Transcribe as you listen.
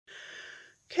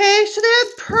so they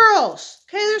had pearls.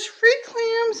 Okay, there's free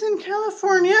clams in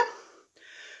California.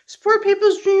 Support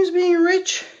people's dreams of being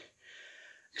rich,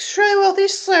 extremely wealthy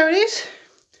celebrities.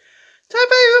 Top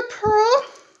by a pearl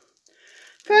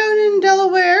found in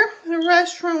Delaware. The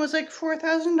restaurant was like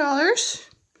 $4,000.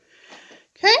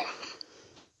 Okay.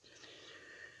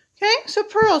 Okay, so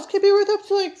pearls could be worth up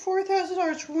to like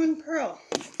 $4,000 for one pearl.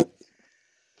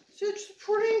 So it's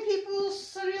supporting people's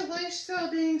study lifestyle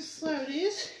being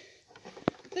celebrities.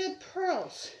 They had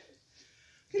pearls.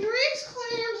 You can raise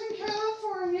clams in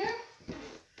California.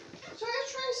 So I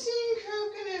tried seeing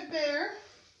Coconut Bear.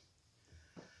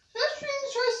 So I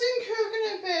tried seeing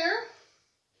Coconut Bear.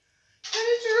 And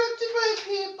interrupted by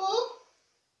people.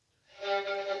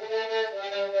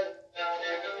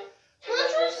 So I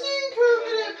tried seeing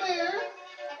Coconut Bear.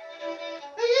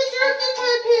 And interrupted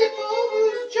by people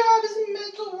whose job is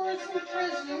mental wards in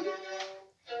prison.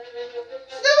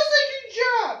 So that was like your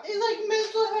job. It's like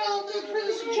mental health and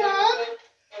prison job.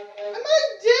 I'm not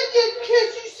dead yet,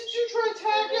 kids. You sit here trying to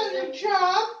tag on your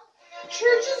job.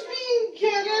 Churches being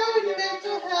ghetto and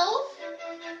mental health.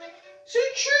 So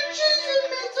churches and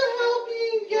mental health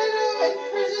being ghetto and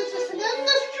prison system. That's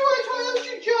what you want to tell me. That's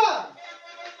your job.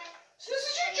 So this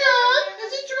is your job,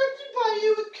 as interrupted by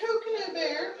you with Coconut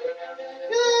Bear.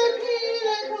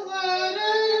 Pina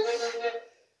coladas.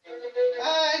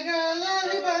 I got a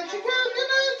lovely bunch of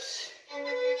coconuts.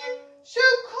 So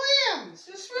clams.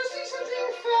 It's supposed to be something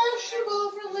fashionable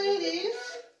for ladies.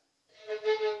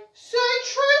 So I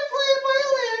tried to play a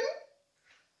violin.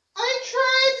 I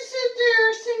tried to sit there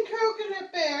and sing Coconut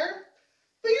Bear.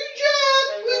 But your job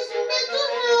was mental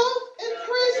health and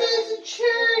prisons and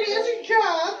charity as your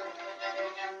job.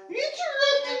 You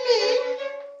interrupted me.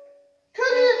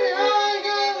 Coconut Bear, I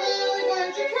got a lovely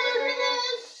bunch of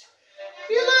coconuts.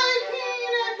 You like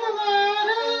pina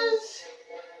coladas.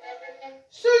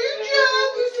 So your job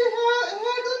was to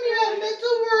heckle me about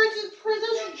mental words in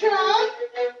prisons. Your job.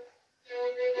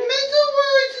 Mental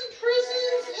words in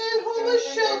prisons and homeless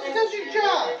shelters. That's your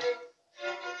job.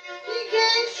 You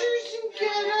gangsters in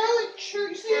ghetto and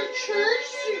church. Your church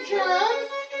is your job.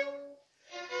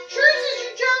 Church is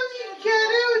your job. You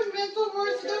ghetto and mental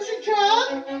words. That's your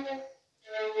job.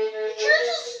 Church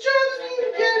is your job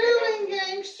being ghetto and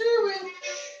gangster with.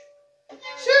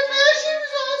 So fashion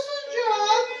is also a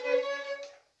job.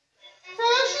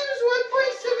 Fashion is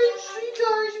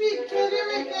 $1.73 to be a ghetto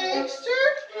and gangster.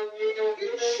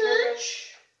 Your church.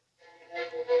 I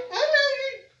don't know,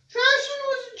 your fashion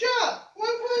was a job.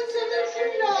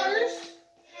 $1.73.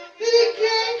 Be a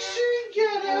gangster and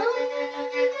ghetto.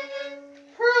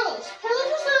 Pearls. Pearls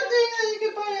was something that you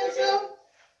could buy and sell.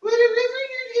 When a river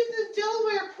here to get to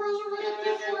Delaware, pearls were worth up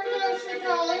to $4,000.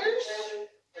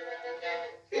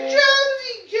 Your job is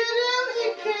a ghetto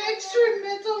and gangster and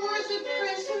mental wards in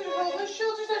prison and homeless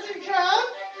shelters. That's your job.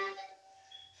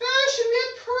 Fashion, we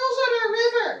had pearls on our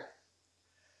river.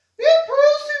 We had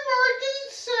pearls to market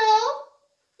and sell.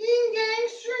 Being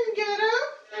gangster and ghetto.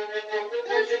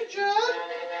 That's your job.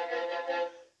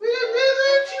 We had a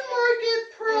river to market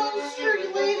pearls for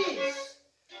ladies.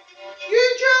 Your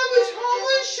job was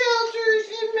homeless shelters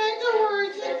and mental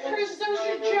wards and prisons. That was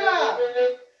your job.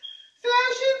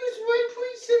 Fashion was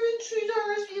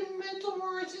 $1.73 in mental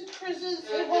wards and prisons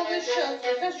and homeless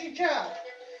shelters. That's your job.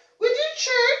 We did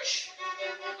church.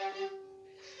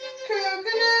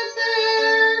 Coconut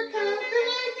Bear,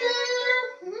 Coconut Bear.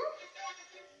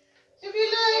 If you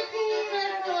like pina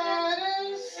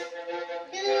coladas,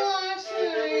 getting lost in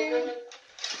the rain.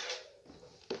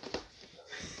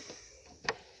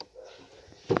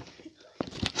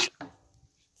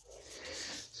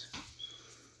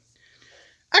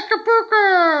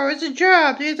 Acapulco is a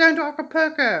job. Get down to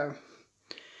Acapulco.